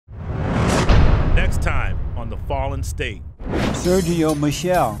time on The Fallen State. Sergio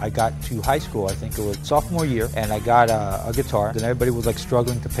Michel. I got to high school, I think it was sophomore year, and I got a guitar, and everybody was like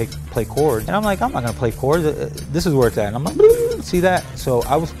struggling to play chords. And I'm like, I'm not gonna play chords, this is where it's at. And I'm like, see that? So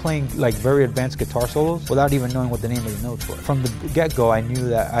I was playing like very advanced guitar solos without even knowing what the name of the notes were. From the get-go, I knew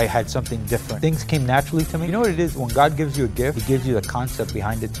that I had something different. Things came naturally to me. You know what it is? When God gives you a gift, He gives you the concept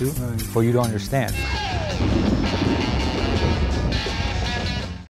behind it too, for you to understand.